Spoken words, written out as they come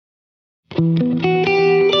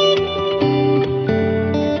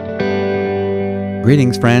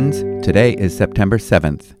Greetings, friends. Today is September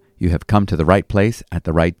 7th. You have come to the right place at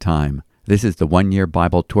the right time. This is the One Year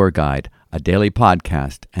Bible Tour Guide, a daily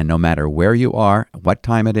podcast, and no matter where you are, what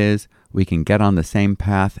time it is, we can get on the same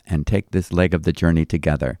path and take this leg of the journey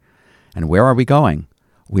together. And where are we going?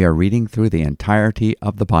 We are reading through the entirety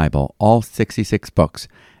of the Bible, all 66 books,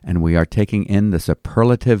 and we are taking in the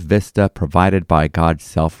superlative vista provided by God's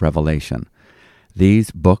self-revelation.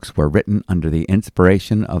 These books were written under the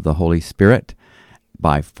inspiration of the Holy Spirit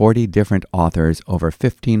by 40 different authors over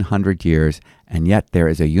 1,500 years, and yet there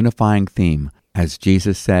is a unifying theme. As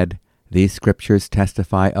Jesus said, "These scriptures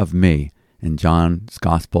testify of me," in John's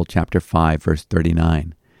Gospel, chapter 5, verse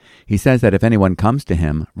 39. He says that if anyone comes to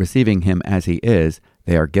him, receiving him as he is,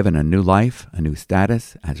 they are given a new life, a new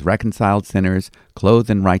status, as reconciled sinners, clothed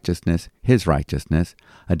in righteousness, his righteousness,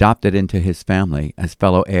 adopted into his family as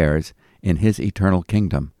fellow heirs in his eternal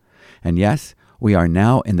kingdom. And yes, we are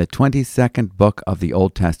now in the 22nd book of the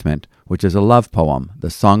Old Testament, which is a love poem,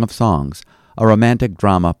 the Song of Songs, a romantic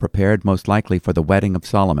drama prepared most likely for the wedding of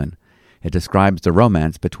Solomon. It describes the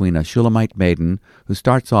romance between a Shulamite maiden who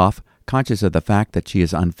starts off conscious of the fact that she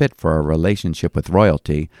is unfit for a relationship with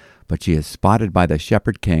royalty, but she is spotted by the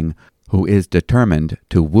shepherd king who is determined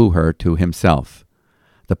to woo her to himself.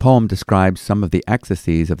 The poem describes some of the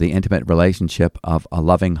ecstasies of the intimate relationship of a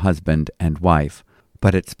loving husband and wife,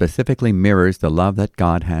 but it specifically mirrors the love that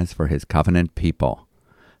God has for his covenant people.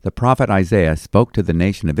 The prophet Isaiah spoke to the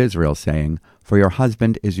nation of Israel, saying, "For your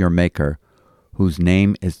husband is your maker, whose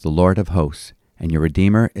name is the Lord of hosts, and your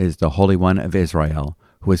Redeemer is the Holy One of Israel,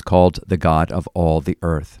 who is called the God of all the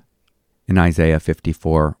earth," in Isaiah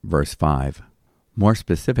 54, verse 5. More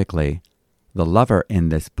specifically, the lover in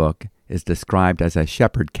this book is described as a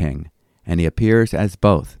shepherd king, and he appears as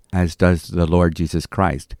both, as does the Lord Jesus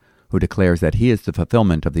Christ, who declares that he is the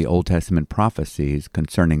fulfillment of the Old Testament prophecies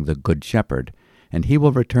concerning the Good Shepherd, and he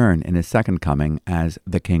will return in his second coming as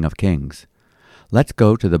the King of Kings. Let's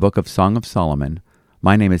go to the book of Song of Solomon.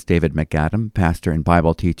 My name is David MacAdam, pastor and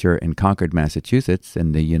Bible teacher in Concord, Massachusetts,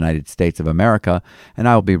 in the United States of America, and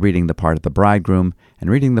I will be reading the part of the bridegroom, and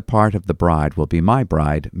reading the part of the bride will be my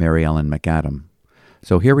bride, MaryEllen MacAdam.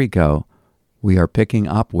 So here we go. We are picking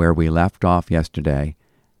up where we left off yesterday,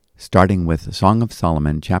 starting with Song of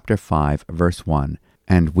Solomon, chapter 5, verse 1,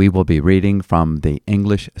 and we will be reading from the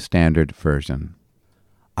English Standard Version.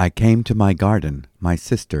 I came to my garden, my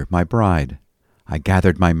sister, my bride. I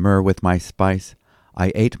gathered my myrrh with my spice.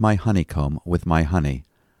 I ate my honeycomb with my honey.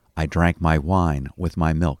 I drank my wine with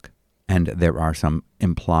my milk. And there are some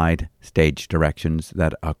implied stage directions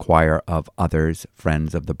that a choir of others,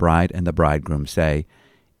 friends of the bride and the bridegroom, say,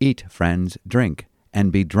 "Eat, friends, drink,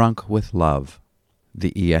 and be drunk with love."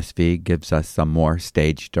 The ESV gives us some more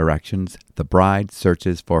stage directions. The bride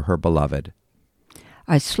searches for her beloved.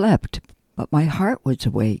 I slept, but my heart was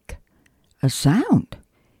awake. A sound.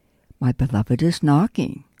 My beloved is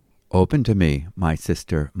knocking. Open to me, my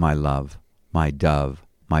sister, my love, my dove,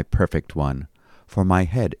 my perfect one, for my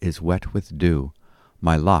head is wet with dew,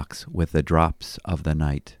 my locks with the drops of the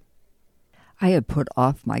night. I had put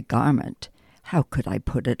off my garment. How could I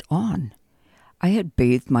put it on? I had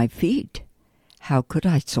bathed my feet. How could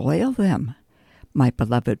I soil them? My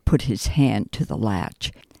beloved put his hand to the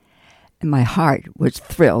latch, and my heart was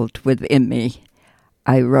thrilled within me.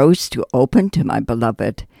 I rose to open to my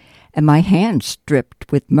beloved, and my hands dripped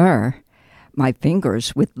with myrrh, my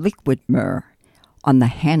fingers with liquid myrrh, on the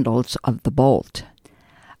handles of the bolt.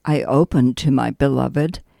 I opened to my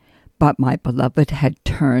beloved, but my beloved had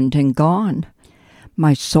turned and gone.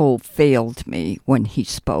 My soul failed me when he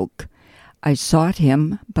spoke. I sought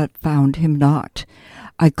him, but found him not.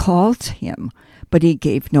 I called him, but he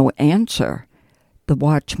gave no answer. The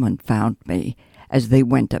watchmen found me as they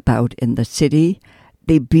went about in the city.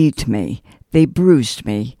 They beat me, they bruised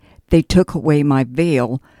me. They took away my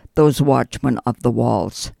veil, those watchmen of the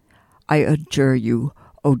walls. I adjure you,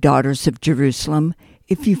 O daughters of Jerusalem,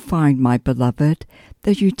 if you find my beloved,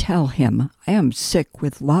 that you tell him I am sick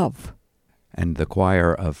with love. And the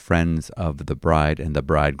choir of friends of the bride and the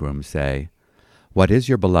bridegroom say, "What is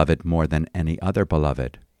your beloved more than any other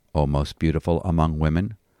beloved, O most beautiful among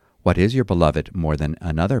women? What is your beloved more than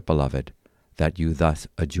another beloved, that you thus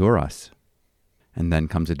adjure us?" And then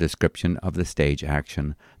comes a description of the stage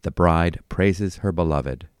action. The bride praises her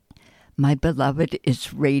beloved. My beloved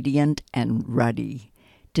is radiant and ruddy,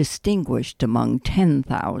 distinguished among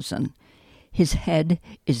 10,000. His head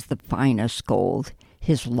is the finest gold.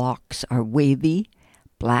 His locks are wavy,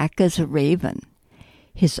 black as a raven.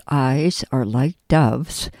 His eyes are like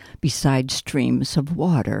doves beside streams of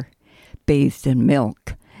water, bathed in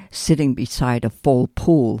milk, sitting beside a full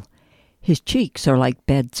pool. His cheeks are like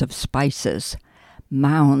beds of spices,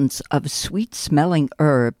 mounds of sweet-smelling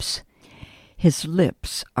herbs. His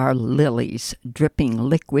lips are lilies dripping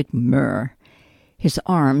liquid myrrh. His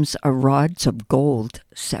arms are rods of gold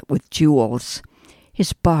set with jewels.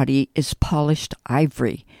 His body is polished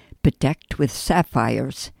ivory, bedecked with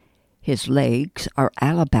sapphires. His legs are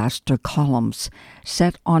alabaster columns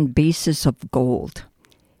set on bases of gold.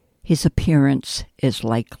 His appearance is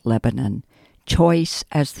like Lebanon, choice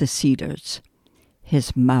as the cedars.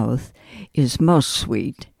 His mouth is most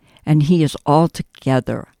sweet, and he is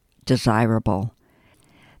altogether desirable.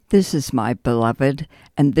 This is my beloved,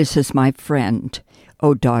 and this is my friend,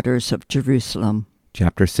 O daughters of Jerusalem.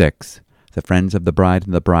 Chapter 6. The friends of the bride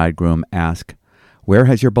and the bridegroom ask, Where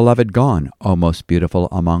has your beloved gone, O most beautiful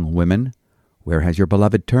among women? Where has your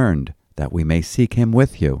beloved turned, that we may seek him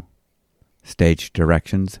with you? Stage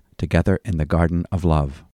directions, together in the garden of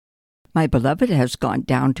love. My beloved has gone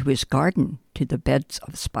down to his garden, to the beds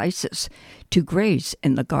of spices, to graze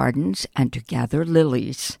in the gardens and to gather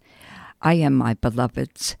lilies. I am my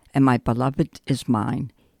beloved's, and my beloved is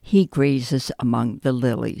mine. He grazes among the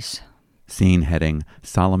lilies. Scene heading,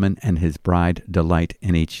 Solomon and his bride delight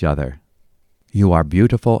in each other. You are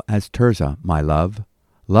beautiful as Tirzah, my love,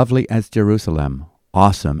 lovely as Jerusalem,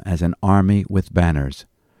 awesome as an army with banners.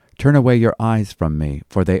 Turn away your eyes from me,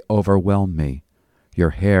 for they overwhelm me.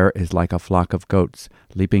 Your hair is like a flock of goats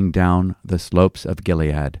leaping down the slopes of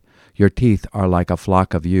Gilead. Your teeth are like a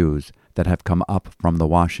flock of ewes that have come up from the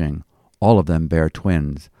washing. All of them bear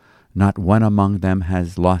twins. Not one among them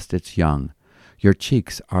has lost its young. Your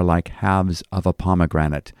cheeks are like halves of a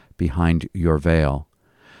pomegranate behind your veil.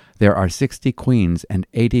 There are 60 queens and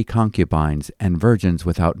 80 concubines and virgins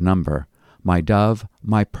without number. My dove,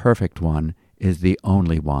 my perfect one, is the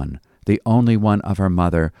only one of her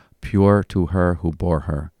mother, pure to her who bore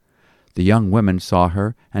her. The young women saw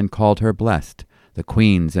her and called her blessed, the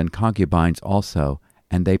queens and concubines also,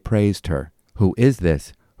 and they praised her. Who is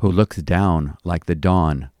this who looks down like the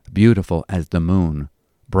dawn, beautiful as the moon,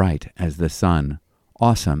 bright as the sun,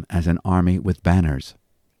 awesome as an army with banners?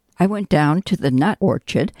 I went down to the nut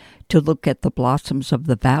orchard to look at the blossoms of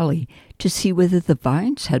the valley, to see whether the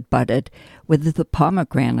vines had budded, whether the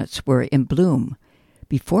pomegranates were in bloom.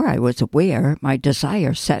 Before I was aware, my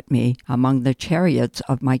desire set me among the chariots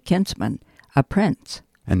of my kinsman, a prince.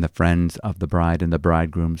 And the friends of the bride and the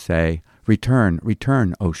bridegroom say, Return,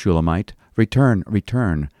 return, O Shulamite, return,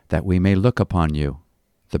 return, that we may look upon you.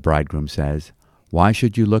 The bridegroom says, Why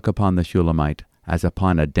should you look upon the Shulamite as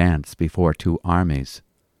upon a dance before two armies?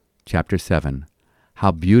 Chapter 7.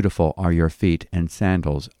 How beautiful are your feet in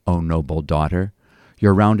sandals, O noble daughter!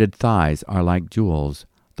 Your rounded thighs are like jewels,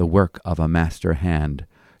 the work of a master hand.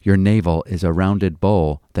 Your navel is a rounded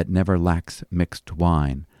bowl that never lacks mixed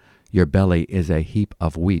wine. Your belly is a heap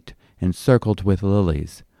of wheat, encircled with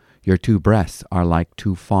lilies. Your 2 breasts are like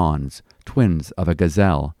 2 fawns, twins of a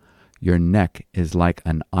gazelle. Your neck is like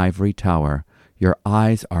an ivory tower. Your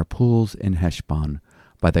eyes are pools in Heshbon,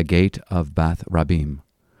 by the gate of Bath Rabbim.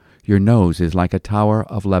 Your nose is like a tower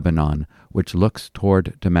of Lebanon, which looks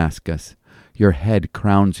toward Damascus. Your head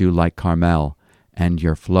crowns you like Carmel, and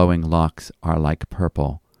your flowing locks are like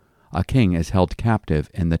purple. A king is held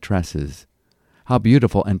captive in the tresses. How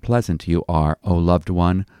beautiful and pleasant you are, O loved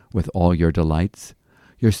one, with all your delights!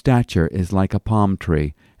 Your stature is like a palm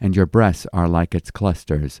tree, and your breasts are like its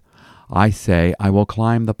clusters. I say, I will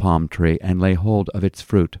climb the palm tree and lay hold of its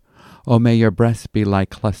fruit. O may your breasts be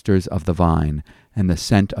like clusters of the vine, and the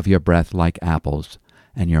scent of your breath like apples,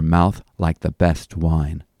 and your mouth like the best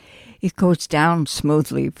wine. It goes down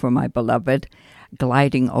smoothly for my beloved,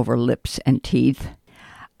 gliding over lips and teeth.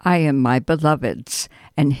 I am my beloved's,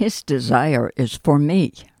 and his desire is for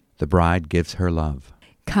me. The bride gives her love.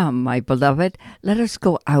 Come, my beloved, let us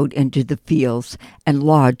go out into the fields and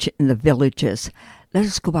lodge in the villages. Let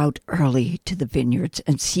us go out early to the vineyards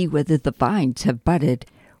and see whether the vines have budded,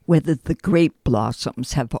 whether the grape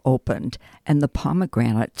blossoms have opened, and the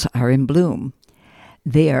pomegranates are in bloom.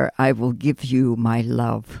 There I will give you my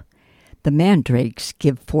love. The mandrakes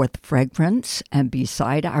give forth fragrance, and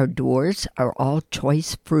beside our doors are all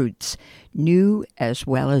choice fruits, new as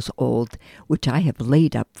well as old, which I have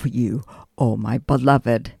laid up for you, O my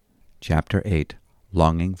beloved. Chapter 8.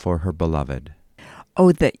 Longing for her beloved.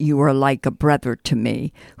 Oh, that you were like a brother to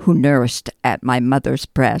me, who nursed at my mother's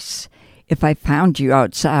breasts. If I found you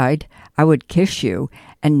outside, I would kiss you,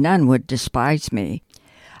 and none would despise me.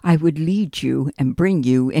 I would lead you and bring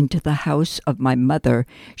you into the house of my mother,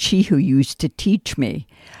 she who used to teach me.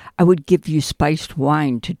 I would give you spiced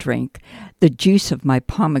wine to drink, the juice of my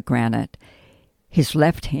pomegranate. His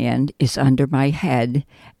left hand is under my head,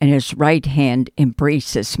 and his right hand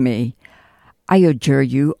embraces me. I adjure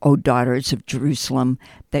you, O daughters of Jerusalem,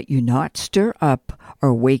 that you not stir up or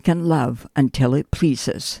awaken love until it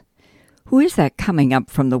pleases. Who is that coming up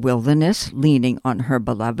from the wilderness, leaning on her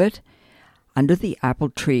beloved? Under the apple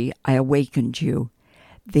tree I awakened you.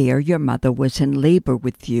 There your mother was in labor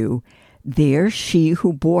with you. There she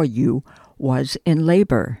who bore you was in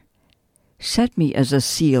labor. Set me as a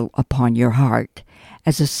seal upon your heart,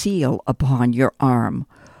 as a seal upon your arm.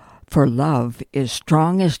 For love is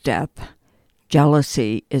strong as death.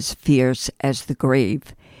 Jealousy is fierce as the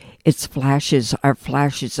grave. Its flashes are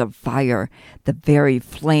flashes of fire, the very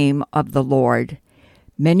flame of the Lord.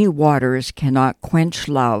 Many waters cannot quench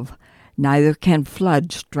love, neither can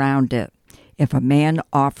floods drown it. If a man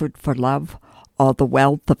offered for love all the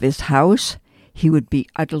wealth of his house, he would be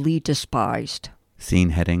utterly despised.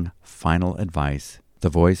 Scene heading, Final Advice. The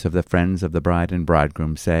voice of the friends of the bride and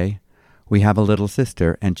bridegroom say, "We have a little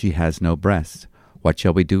sister, and she has no breasts. What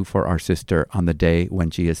shall we do for our sister on the day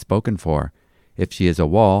when she is spoken for? If she is a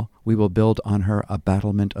wall, we will build on her a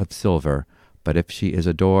battlement of silver. But if she is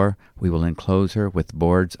a door, we will enclose her with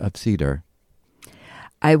boards of cedar."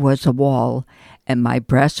 I was a wall, and my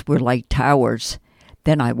breasts were like towers.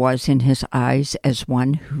 Then I was in his eyes as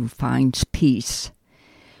one who finds peace.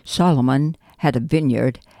 Solomon had a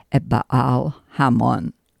vineyard at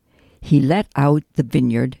Baal-Hamon. He let out the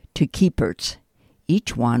vineyard to keepers.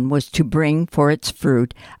 Each one was to bring for its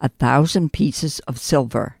fruit 1,000 pieces of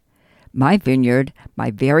silver. My vineyard,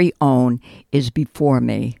 my very own, is before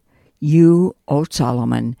me. You, O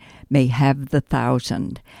Solomon, may have the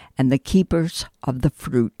 1,000, and the keepers of the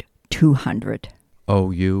fruit 200.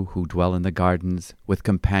 O you who dwell in the gardens, with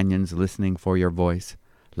companions listening for your voice,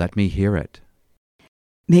 let me hear it.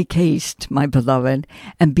 Make haste, my beloved,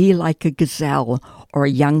 and be like a gazelle or a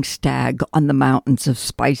young stag on the mountains of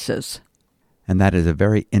spices. And that is a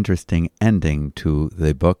very interesting ending to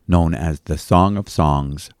the book known as the Song of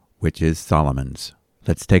Songs, which is Solomon's.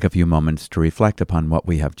 Let's take a few moments to reflect upon what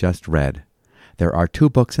we have just read. There are 2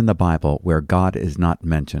 books in the Bible where God is not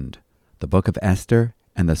mentioned, the book of Esther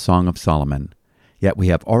and the Song of Solomon. Yet we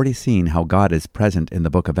have already seen how God is present in the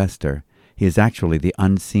book of Esther. He is actually the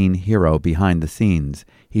unseen hero behind the scenes.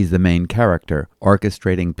 He's the main character,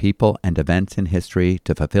 orchestrating people and events in history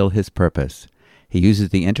to fulfill his purpose. He uses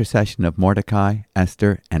the intercession of Mordecai,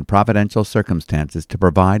 Esther, and providential circumstances to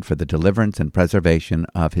provide for the deliverance and preservation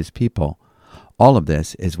of his people. All of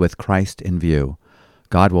this is with Christ in view.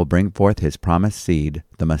 God will bring forth his promised seed,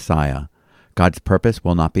 the Messiah. God's purpose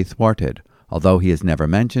will not be thwarted. Although he is never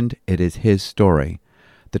mentioned, it is his story.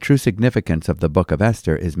 The true significance of the book of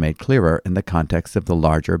Esther is made clearer in the context of the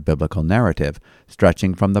larger biblical narrative,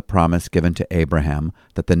 stretching from the promise given to Abraham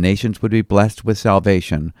that the nations would be blessed with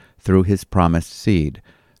salvation through his promised seed,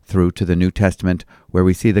 through to the New Testament, where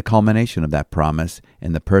we see the culmination of that promise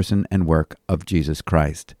in the person and work of Jesus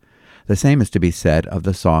Christ. The same is to be said of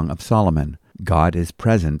the Song of Solomon. God is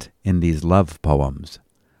present in these love poems.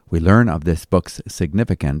 We learn of this book's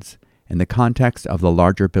significance in the context of the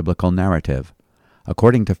larger biblical narrative.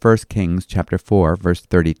 According to 1 Kings chapter 4, verse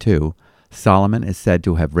 32, Solomon is said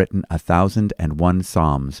to have written 1,001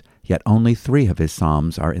 psalms, yet only 3 of his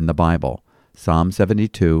psalms are in the Bible: Psalm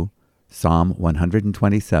 72, Psalm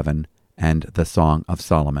 127, and the Song of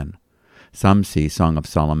Solomon. Some see Song of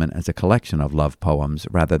Solomon as a collection of love poems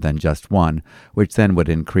rather than just one, which then would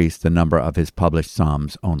increase the number of his published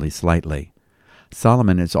psalms only slightly.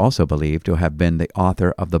 Solomon is also believed to have been the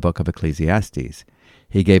author of the book of Ecclesiastes.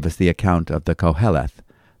 He gave us the account of the Koheleth,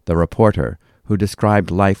 the reporter, who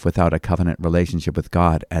described life without a covenant relationship with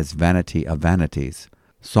God as vanity of vanities.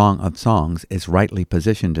 Song of Songs is rightly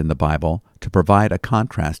positioned in the Bible to provide a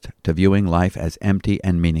contrast to viewing life as empty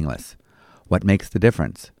and meaningless. What makes the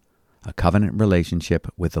difference? A covenant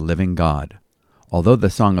relationship with the living God. Although the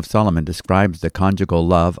Song of Solomon describes the conjugal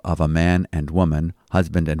love of a man and woman,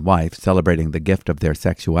 husband and wife, celebrating the gift of their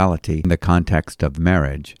sexuality in the context of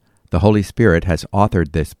marriage, the Holy Spirit has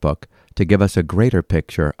authored this book to give us a greater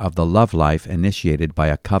picture of the love life initiated by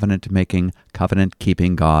a covenant-making,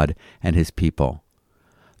 covenant-keeping God and his people.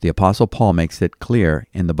 The Apostle Paul makes it clear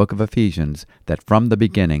in the book of Ephesians that from the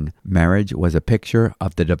beginning, marriage was a picture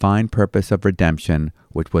of the divine purpose of redemption,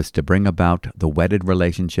 which was to bring about the wedded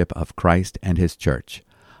relationship of Christ and his church.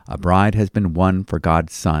 A bride has been won for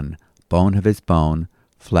God's Son, bone of his bone,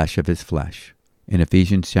 flesh of his flesh. In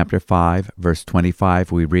Ephesians chapter 5, verse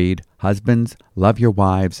 25, we read, "Husbands, love your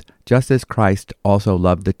wives, just as Christ also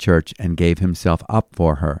loved the church and gave himself up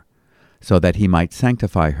for her, so that he might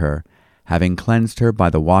sanctify her, having cleansed her by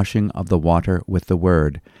the washing of the water with the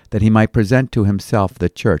word, that he might present to himself the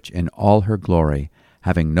church in all her glory,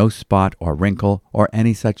 having no spot or wrinkle or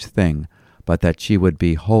any such thing, but that she would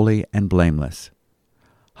be holy and blameless.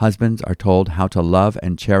 Husbands are told how to love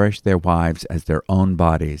and cherish their wives as their own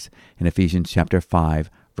bodies, in Ephesians chapter 5,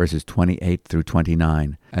 verses 28 through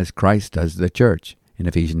 29, as Christ does the church, in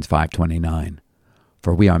Ephesians 5:29.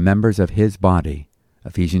 For we are members of his body,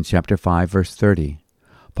 Ephesians chapter 5, verse 30.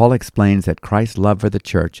 Paul explains that Christ's love for the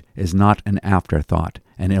church is not an afterthought,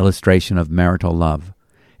 an illustration of marital love.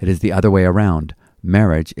 It is the other way around.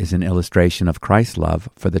 Marriage is an illustration of Christ's love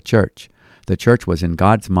for the church. The church was in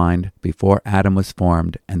God's mind before Adam was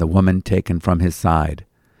formed and the woman taken from his side.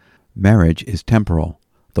 Marriage is temporal.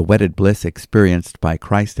 The wedded bliss experienced by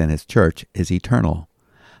Christ and his church is eternal.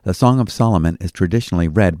 The Song of Solomon is traditionally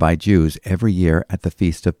read by Jews every year at the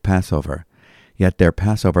feast of Passover. Yet their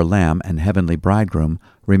Passover lamb and heavenly bridegroom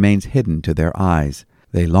remains hidden to their eyes.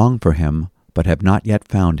 They long for him, but have not yet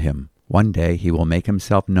found him. One day he will make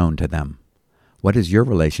himself known to them. What is your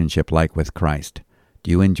relationship like with Christ? Do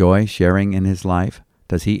you enjoy sharing in his life?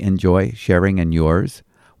 Does he enjoy sharing in yours?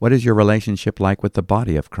 What is your relationship like with the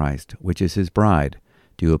body of Christ, which is his bride?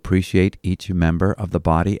 Do you appreciate each member of the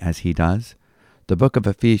body as he does? The book of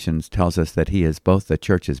Ephesians tells us that he is both the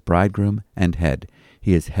church's bridegroom and head.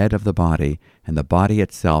 He is head of the body, and the body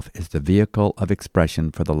itself is the vehicle of expression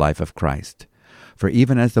for the life of Christ. For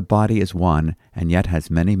even as the body is one, and yet has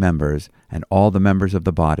many members, and all the members of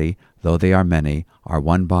the body, though they are many, are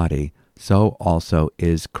one body, so also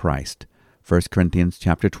is Christ. 1 Corinthians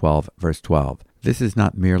chapter 12, verse 12. This is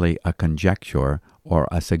not merely a conjecture or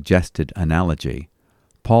a suggested analogy.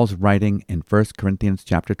 Paul's writing in 1 Corinthians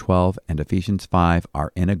chapter 12 and Ephesians 5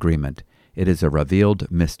 are in agreement. It is a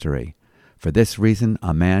revealed mystery. For this reason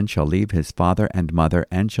a man shall leave his father and mother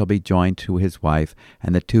and shall be joined to his wife,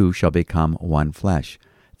 and the two shall become one flesh.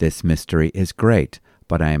 This mystery is great,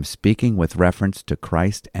 but I am speaking with reference to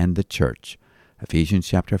Christ and the church. Ephesians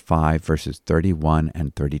chapter 5, verses 31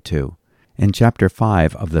 and 32. In chapter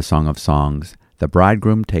 5 of the Song of Songs, the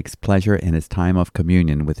bridegroom takes pleasure in his time of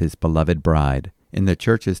communion with his beloved bride. In the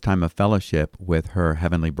church's time of fellowship with her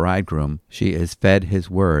heavenly bridegroom, she is fed his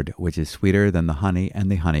word, which is sweeter than the honey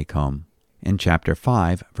and the honeycomb. In chapter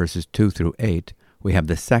 5, verses 2 through 8, we have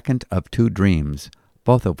the second of two dreams,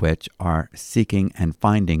 both of which are seeking and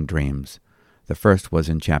finding dreams. The first was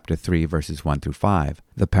in chapter 3, verses 1 through 5.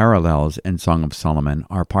 The parallels in Song of Solomon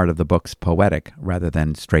are part of the book's poetic rather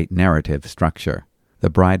than straight narrative structure. The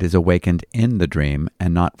bride is awakened in the dream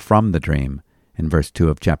and not from the dream. In verse 2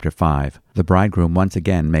 of chapter 5, the bridegroom once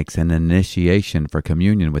again makes an initiation for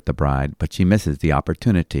communion with the bride, but she misses the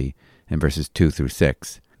opportunity in verses 2 through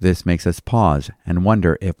 6. This makes us pause and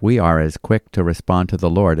wonder if we are as quick to respond to the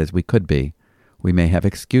Lord as we could be. We may have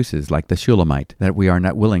excuses like the Shulamite that we are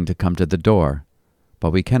not willing to come to the door, but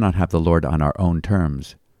we cannot have the Lord on our own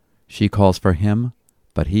terms. She calls for him,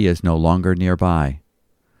 but he is no longer nearby.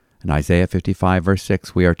 In Isaiah 55, verse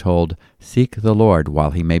 6, we are told, "Seek the Lord while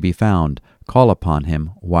he may be found, call upon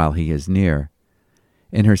him while he is near."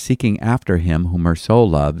 In her seeking after him whom her soul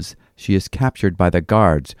loves, she is captured by the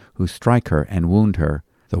guards who strike her and wound her.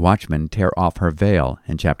 The watchmen tear off her veil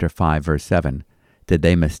in chapter 5, verse 7. Did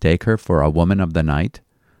they mistake her for a woman of the night?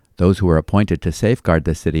 Those who were appointed to safeguard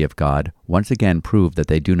the city of God once again prove that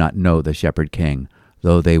they do not know the shepherd king,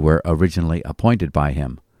 though they were originally appointed by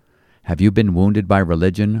him. Have you been wounded by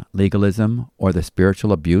religion, legalism, or the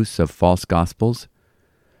spiritual abuse of false gospels?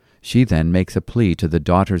 She then makes a plea to the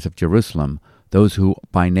daughters of Jerusalem, those who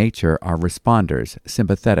by nature are responders,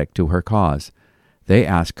 sympathetic to her cause. They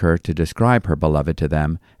ask her to describe her beloved to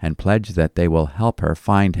them and pledge that they will help her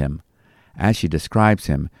find him. As she describes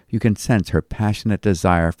him, you can sense her passionate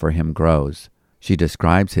desire for him grows. She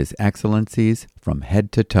describes his excellencies from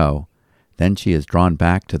head to toe. Then she is drawn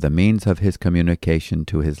back to the means of his communication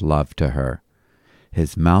to his love to her.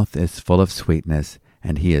 His mouth is full of sweetness,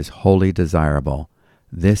 and he is wholly desirable.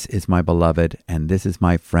 This is my beloved, and this is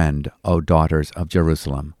my friend, O daughters of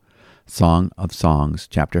Jerusalem. Song of Songs,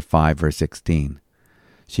 chapter 5, verse 16.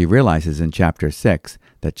 She realizes in chapter 6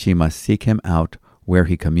 that she must seek him out where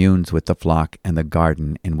he communes with the flock and the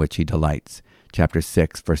garden in which he delights. Chapter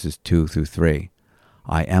 6, verses 2 through 3.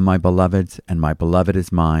 I am my beloved's, and my beloved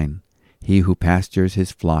is mine, he who pastures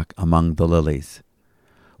his flock among the lilies.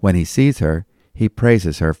 When he sees her, he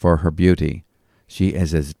praises her for her beauty. She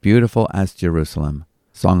is as beautiful as Jerusalem.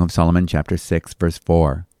 Song of Solomon, chapter 6, verse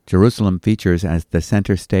 4. Jerusalem features as the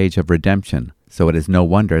center stage of redemption, so it is no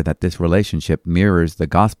wonder that this relationship mirrors the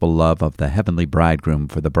gospel love of the heavenly bridegroom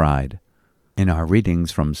for the bride. In our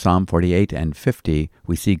readings from Psalm 48 and 50,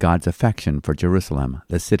 we see God's affection for Jerusalem,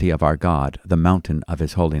 the city of our God, the mountain of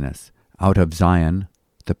his holiness. Out of Zion,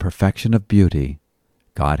 the perfection of beauty,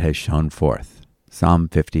 God has shone forth. Psalm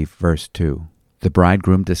 50, verse 2. The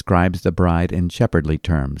bridegroom describes the bride in shepherdly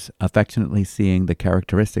terms, affectionately seeing the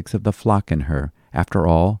characteristics of the flock in her. After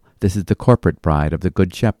all, this is the corporate bride of the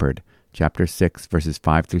Good Shepherd, chapter 6, verses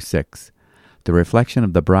 5 through 6. The reflection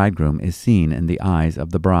of the bridegroom is seen in the eyes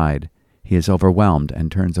of the bride. He is overwhelmed and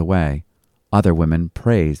turns away. Other women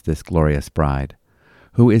praise this glorious bride.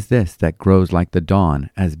 Who is this that grows like the dawn,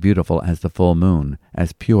 as beautiful as the full moon,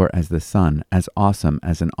 as pure as the sun, as awesome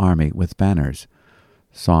as an army with banners?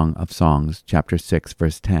 Song of Songs, chapter 6,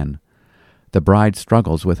 verse 10. The bride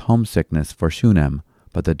struggles with homesickness for Shunem,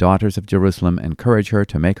 but the daughters of Jerusalem encourage her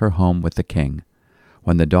to make her home with the king.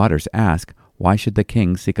 When the daughters ask, why should the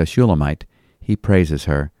king seek a Shulamite, he praises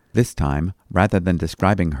her. This time, rather than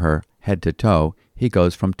describing her head to toe, he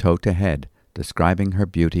goes from toe to head, describing her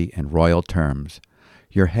beauty in royal terms.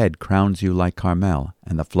 Your head crowns you like Carmel,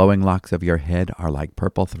 and the flowing locks of your head are like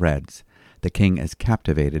purple threads. The king is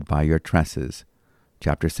captivated by your tresses.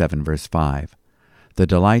 Chapter 7, verse 5. The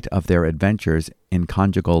delight of their adventures in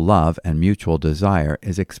conjugal love and mutual desire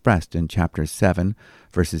is expressed in chapter 7,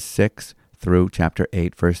 verses 6 through chapter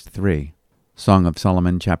 8, verse 3. Song of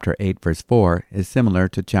Solomon, chapter 8, verse 4, is similar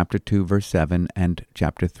to chapter 2, verse 7, and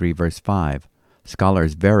chapter 3, verse 5.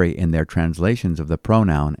 Scholars vary in their translations of the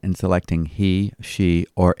pronoun in selecting he, she,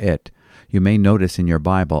 or it. You may notice in your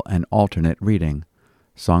Bible an alternate reading.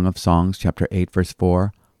 Song of Songs, chapter 8, verse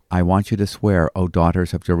 4, I want you to swear, O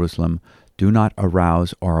daughters of Jerusalem, do not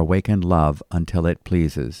arouse or awaken love until it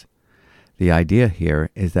pleases. The idea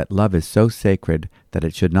here is that love is so sacred that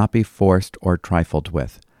it should not be forced or trifled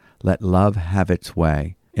with. Let love have its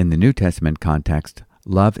way. In the New Testament context,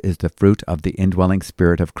 love is the fruit of the indwelling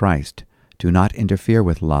Spirit of Christ. Do not interfere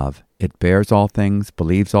with love. It bears all things,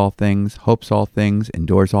 believes all things, hopes all things,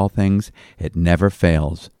 endures all things. It never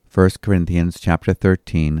fails. 1 Corinthians chapter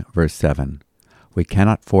 13, verse 7. We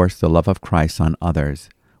cannot force the love of Christ on others.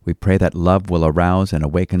 We pray that love will arouse and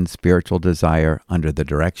awaken spiritual desire under the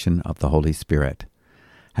direction of the Holy Spirit.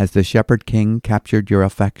 Has the Shepherd King captured your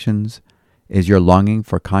affections? Is your longing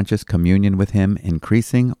for conscious communion with him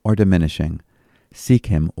increasing or diminishing? Seek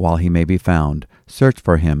him while he may be found. Search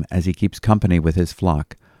for him as he keeps company with his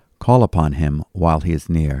flock. Call upon him while he is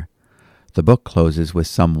near. The book closes with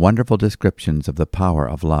some wonderful descriptions of the power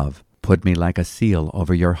of love. Put me like a seal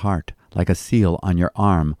over your heart, like a seal on your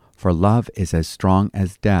arm, for love is as strong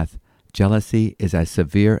as death. Jealousy is as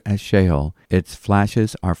severe as Sheol. Its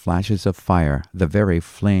flashes are flashes of fire, the very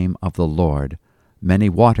flame of the Lord. Many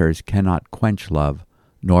waters cannot quench love,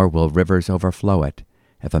 nor will rivers overflow it.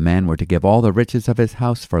 If a man were to give all the riches of his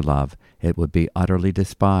house for love, it would be utterly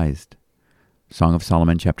despised. Song of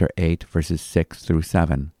Solomon, chapter 8, verses 6 through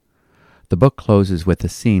 7. The book closes with the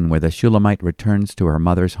scene where the Shulamite returns to her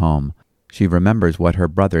mother's home. She remembers what her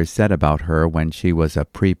brothers said about her when she was a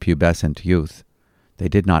prepubescent youth. They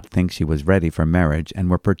did not think she was ready for marriage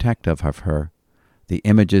and were protective of her. The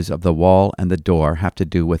images of the wall and the door have to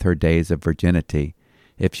do with her days of virginity.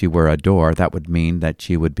 If she were a door, that would mean that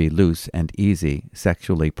she would be loose and easy,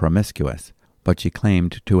 sexually promiscuous. But she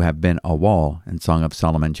claimed to have been a wall in Song of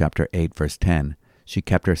Solomon chapter 8, verse 10. She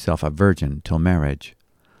kept herself a virgin till marriage.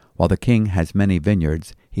 While the king has many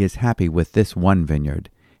vineyards, he is happy with this one vineyard.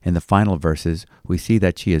 In the final verses, we see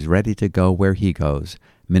that she is ready to go where he goes,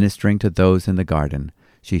 ministering to those in the garden.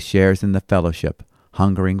 She shares in the fellowship,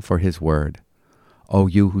 hungering for his word. O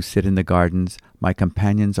you who sit in the gardens, my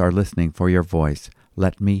companions are listening for your voice.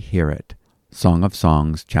 Let me hear it. Song of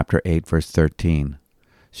Songs, chapter 8, verse 13.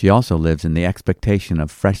 She also lives in the expectation of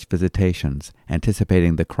fresh visitations,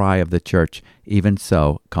 anticipating the cry of the church, even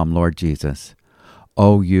so, come Lord Jesus.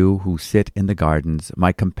 O you who sit in the gardens,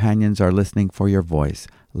 my companions are listening for your voice.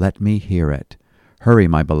 Let me hear it. Hurry,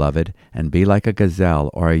 my beloved, and be like a gazelle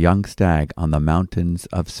or a young stag on the mountains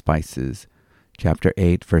of spices. Chapter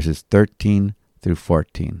 8, verses 13 through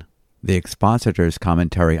 14. The expositor's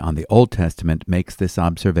commentary on the Old Testament makes this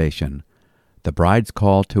observation. The bride's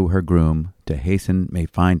call to her groom to hasten may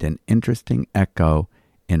find an interesting echo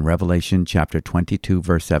in Revelation chapter 22,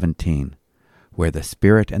 verse 17, where the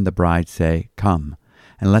Spirit and the bride say, Come,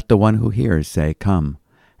 and let the one who hears say, Come,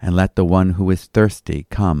 and let the one who is thirsty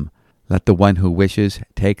come. Let the one who wishes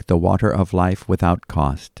take the water of life without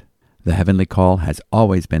cost. The heavenly call has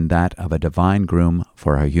always been that of a divine groom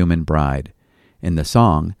for a human bride. In the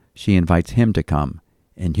song, she invites him to come.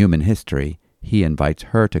 In human history, he invites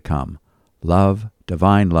her to come. Love,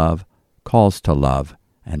 divine love, calls to love,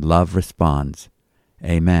 and love responds.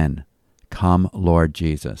 Amen. Come, Lord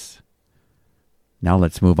Jesus. Now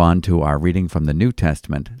let's move on to our reading from the New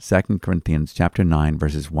Testament, 2 Corinthians chapter 9,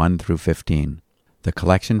 verses 1 through 15. The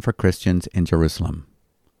collection for Christians in Jerusalem.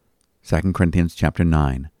 2 Corinthians chapter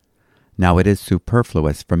 9. Now it is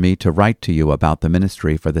superfluous for me to write to you about the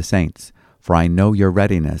ministry for the saints, for I know your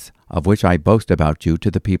readiness, of which I boast about you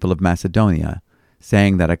to the people of Macedonia,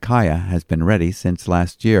 saying that Achaia has been ready since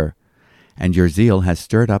last year, and your zeal has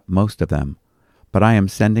stirred up most of them. But I am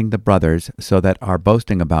sending the brothers so that our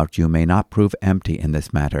boasting about you may not prove empty in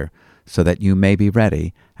this matter, so that you may be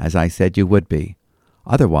ready, as I said you would be.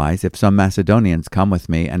 Otherwise, if some Macedonians come with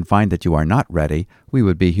me and find that you are not ready, we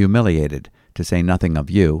would be humiliated, to say nothing of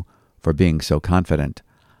you, for being so confident.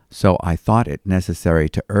 So I thought it necessary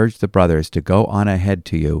to urge the brothers to go on ahead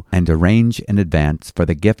to you and arrange in advance for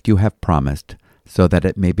the gift you have promised, so that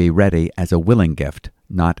it may be ready as a willing gift,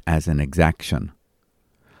 not as an exaction.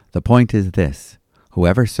 The point is this: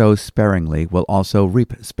 whoever sows sparingly will also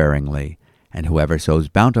reap sparingly, and whoever sows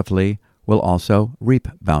bountifully will also reap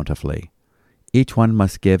bountifully. Each one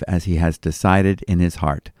must give as he has decided in his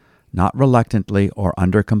heart, not reluctantly or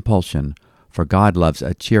under compulsion, for God loves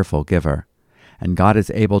a cheerful giver. And God is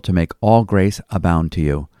able to make all grace abound to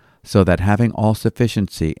you, so that having all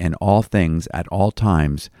sufficiency in all things at all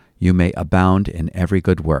times, you may abound in every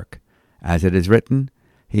good work. As it is written,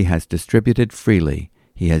 He has distributed freely,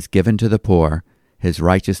 He has given to the poor, His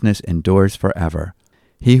righteousness endures forever.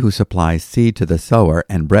 He who supplies seed to the sower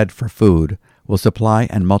and bread for food will supply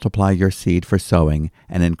and multiply your seed for sowing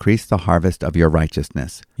and increase the harvest of your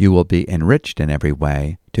righteousness. You will be enriched in every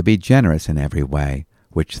way, to be generous in every way,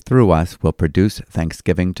 which through us will produce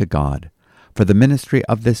thanksgiving to God. For the ministry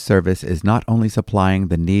of this service is not only supplying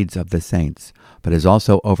the needs of the saints, but is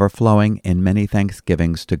also overflowing in many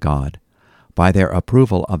thanksgivings to God. By their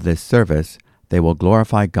approval of this service, they will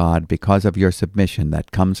glorify God because of your submission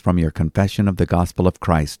that comes from your confession of the gospel of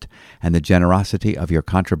Christ and the generosity of your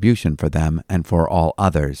contribution for them and for all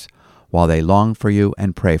others, while they long for you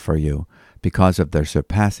and pray for you, because of the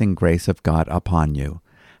surpassing grace of God upon you.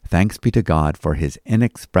 Thanks be to God for His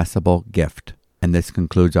inexpressible gift. And this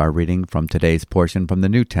concludes our reading from today's portion from the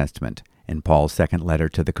New Testament, in Paul's second letter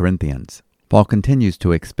to the Corinthians. Paul continues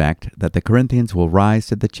to expect that the Corinthians will rise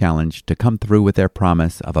to the challenge to come through with their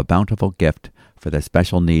promise of a bountiful gift for the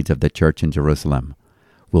special needs of the church in Jerusalem.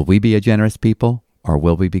 Will we be a generous people, or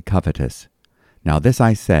will we be covetous? Now this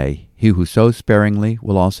I say, he who sows sparingly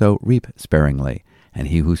will also reap sparingly, and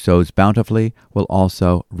he who sows bountifully will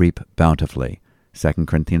also reap bountifully. 2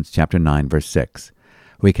 Corinthians chapter 9, verse 6.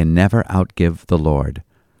 We can never outgive the Lord.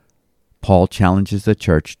 Paul challenges the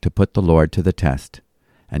church to put the Lord to the test.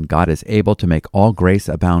 And God is able to make all grace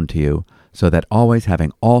abound to you, so that always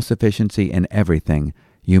having all sufficiency in everything,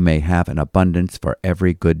 you may have an abundance for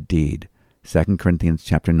every good deed. 2 Corinthians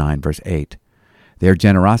chapter 9, verse 8. Their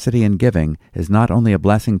generosity in giving is not only a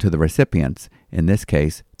blessing to the recipients, in this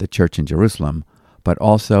case, the church in Jerusalem, but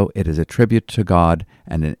also it is a tribute to God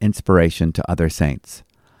and an inspiration to other saints.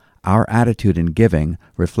 Our attitude in giving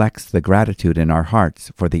reflects the gratitude in our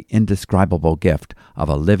hearts for the indescribable gift of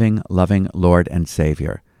a living, loving Lord and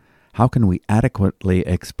Savior. How can we adequately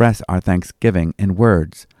express our thanksgiving in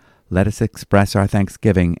words? Let us express our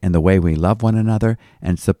thanksgiving in the way we love one another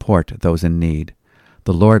and support those in need.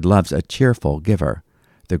 The Lord loves a cheerful giver.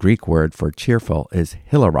 The Greek word for cheerful is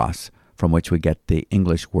hilaros, from which we get the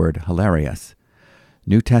English word hilarious.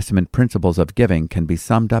 New Testament principles of giving can be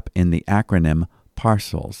summed up in the acronym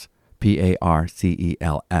PARCELS,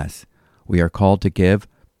 P-A-R-C-E-L-S. We are called to give.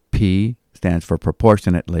 P stands for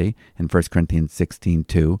proportionately in 1 Corinthians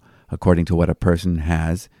 16:2, according to what a person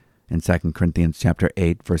has in 2 Corinthians chapter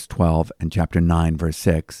 8, verse 12, and chapter 9, verse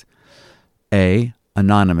 6. A,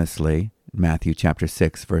 anonymously, Matthew chapter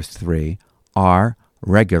 6, verse 3. R,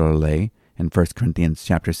 regularly, in 1 Corinthians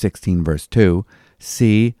chapter 16, verse 2.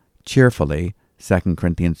 C, cheerfully, 2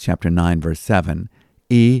 Corinthians chapter 9, verse 7.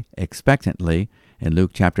 E, expectantly, in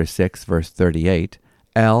Luke chapter 6, verse 38.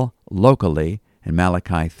 L, locally, in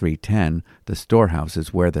Malachi 3:10, the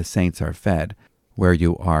storehouses where the saints are fed, where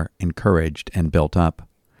you are encouraged and built up.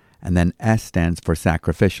 And then S stands for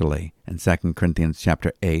sacrificially in 2 Corinthians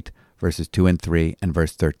chapter 8, verses 2 and 3 and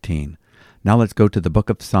verse 13. Now let's go to the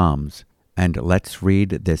book of Psalms, and let's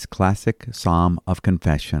read this classic psalm of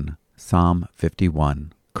confession, Psalm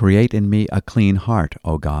 51. Create in me a clean heart,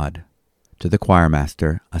 O God. To the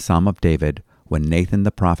choirmaster, a psalm of David, when Nathan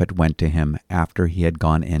the prophet went to him after he had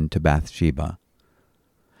gone in to Bathsheba.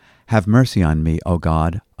 Have mercy on me, O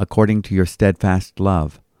God, according to your steadfast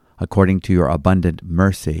love, according to your abundant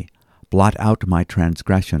mercy. Blot out my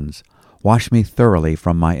transgressions. Wash me thoroughly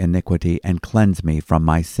from my iniquity and cleanse me from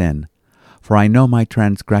my sin. For I know my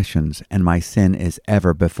transgressions, and my sin is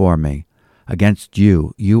ever before me. Against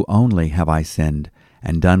you, you only have I sinned,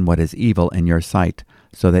 and done what is evil in your sight,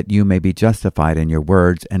 so that you may be justified in your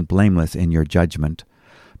words and blameless in your judgment.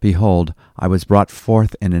 Behold, I was brought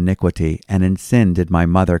forth in iniquity, and in sin did my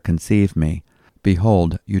mother conceive me.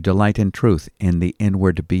 Behold, you delight in truth in the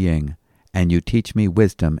inward being, and you teach me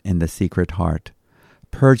wisdom in the secret heart.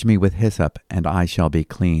 Purge me with hyssop, and I shall be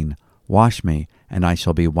clean. Wash me, and I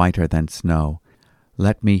shall be whiter than snow.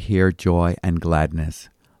 Let me hear joy and gladness.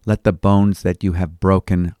 Let the bones that you have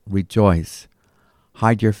broken rejoice.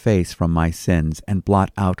 Hide your face from my sins, and blot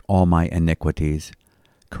out all my iniquities.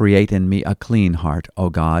 Create in me a clean heart, O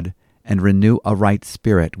God, and renew a right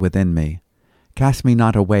spirit within me. Cast me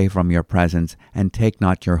not away from your presence, and take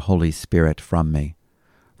not your Holy Spirit from me.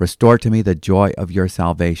 Restore to me the joy of your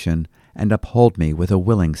salvation, and uphold me with a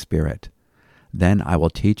willing spirit. Then I will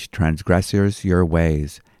teach transgressors your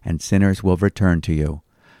ways, and sinners will return to you.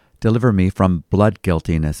 Deliver me from blood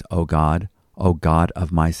guiltiness, O God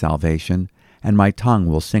of my salvation, and my tongue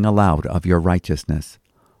will sing aloud of your righteousness.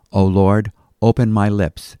 O Lord, open my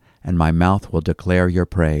lips, and my mouth will declare your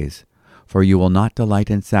praise. For you will not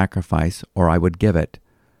delight in sacrifice, or I would give it.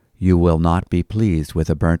 You will not be pleased with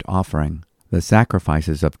a burnt offering. The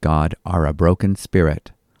sacrifices of God are a broken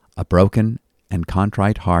spirit. A broken and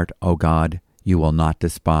contrite heart, O God, you will not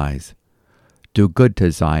despise. Do good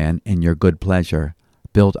to Zion in your good pleasure.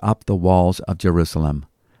 Build up the walls of Jerusalem.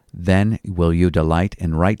 Then will you delight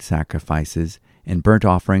in right sacrifices, in burnt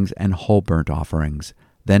offerings and whole burnt offerings.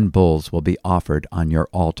 Then bulls will be offered on your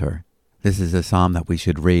altar. This is a psalm that we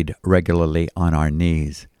should read regularly on our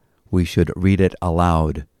knees. We should read it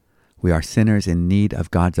aloud. We are sinners in need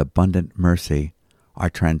of God's abundant mercy. Our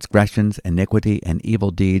transgressions, iniquity, and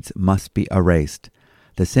evil deeds must be erased.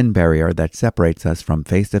 The sin barrier that separates us from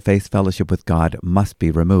face-to-face fellowship with God must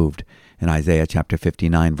be removed. In Isaiah chapter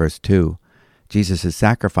 59, verse 2, Jesus'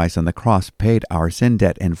 sacrifice on the cross paid our sin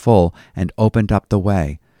debt in full and opened up the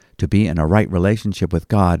way. To be in a right relationship with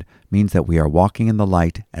God means that we are walking in the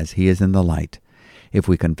light as He is in the light. If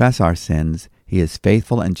we confess our sins, He is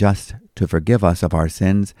faithful and just to forgive us of our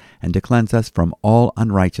sins and to cleanse us from all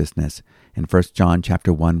unrighteousness. In 1 John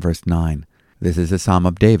chapter 1, verse 9. This is a psalm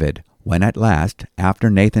of David, when at last, after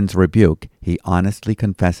Nathan's rebuke, he honestly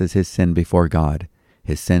confesses his sin before God,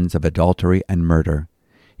 his sins of adultery and murder.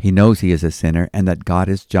 He knows he is a sinner and that God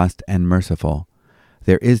is just and merciful.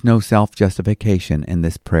 There is no self-justification in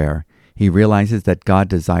this prayer. He realizes that God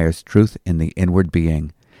desires truth in the inward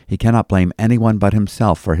being. He cannot blame anyone but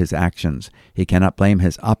himself for his actions. He cannot blame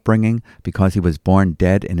his upbringing because he was born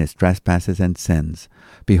dead in his trespasses and sins.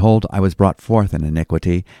 Behold, I was brought forth in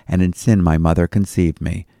iniquity, and in sin my mother conceived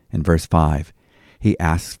me. In verse 5, he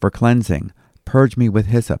asks for cleansing. Purge me with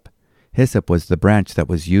hyssop. Hyssop was the branch that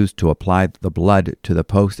was used to apply the blood to the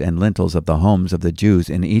posts and lintels of the homes of the Jews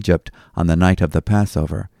in Egypt on the night of the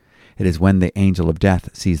Passover. It is when the angel of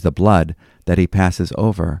death sees the blood that he passes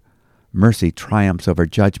over. Mercy triumphs over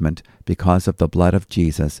judgment because of the blood of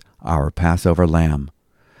Jesus, our Passover lamb.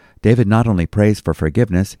 David not only prays for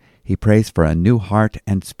forgiveness, he prays for a new heart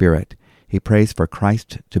and spirit. He prays for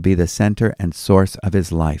Christ to be the center and source of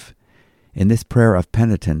his life. In this prayer of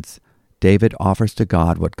penitence, David offers to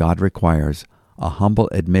God what God requires, a humble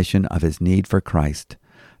admission of his need for Christ.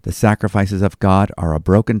 The sacrifices of God are a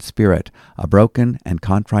broken spirit, a broken and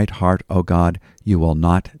contrite heart, O God, you will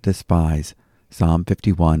not despise. Psalm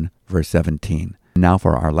 51, verse 17. Now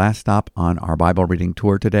for our last stop on our Bible reading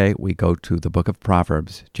tour today, we go to the book of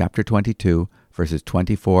Proverbs, chapter 22, verses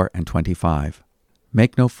 24 and 25.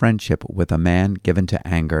 Make no friendship with a man given to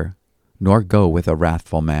anger, nor go with a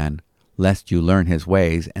wrathful man, lest you learn his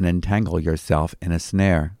ways and entangle yourself in a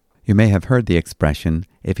snare. You may have heard the expression,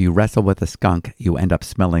 if you wrestle with a skunk, you end up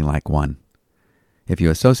smelling like one. If you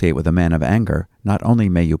associate with a man of anger, not only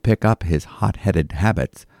may you pick up his hot-headed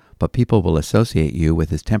habits, but people will associate you with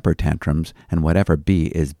his temper tantrums and whatever bee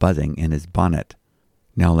is buzzing in his bonnet.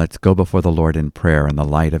 Now let's go before the Lord in prayer in the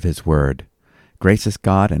light of his word. Gracious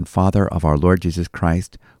God and Father of our Lord Jesus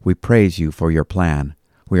Christ, we praise you for your plan.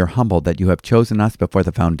 We are humbled that you have chosen us before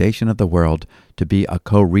the foundation of the world to be a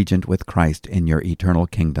co-regent with Christ in your eternal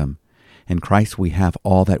kingdom. In Christ we have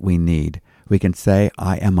all that we need. We can say,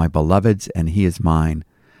 I am my beloved's and he is mine,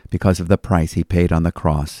 because of the price he paid on the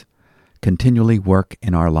cross. Continually work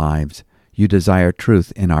in our lives. You desire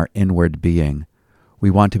truth in our inward being. We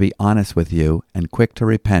want to be honest with you and quick to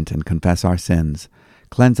repent and confess our sins.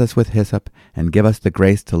 Cleanse us with hyssop and give us the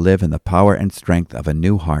grace to live in the power and strength of a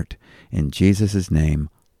new heart. In Jesus' name,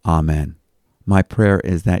 Amen. My prayer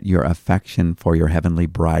is that your affection for your heavenly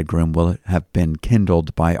bridegroom will have been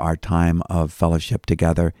kindled by our time of fellowship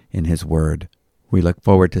together in his word. We look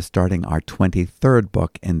forward to starting our 23rd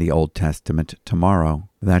book in the Old Testament tomorrow.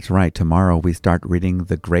 That's right, tomorrow we start reading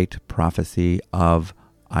the great prophecy of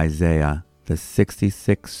Isaiah, the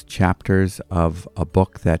 66 chapters of a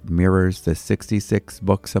book that mirrors the 66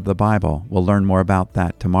 books of the Bible. We'll learn more about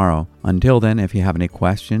that tomorrow. Until then, if you have any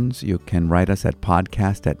questions, you can write us at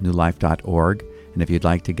podcast@newlife.org. And if you'd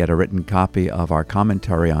like to get a written copy of our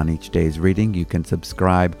commentary on each day's reading, you can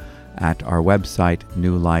subscribe at our website,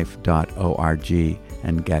 newlife.org,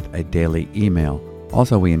 and get a daily email.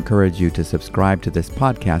 Also, we encourage you to subscribe to this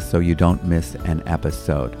podcast so you don't miss an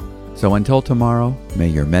episode. So until tomorrow, may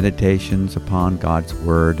your meditations upon God's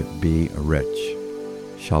Word be rich.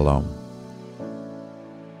 Shalom.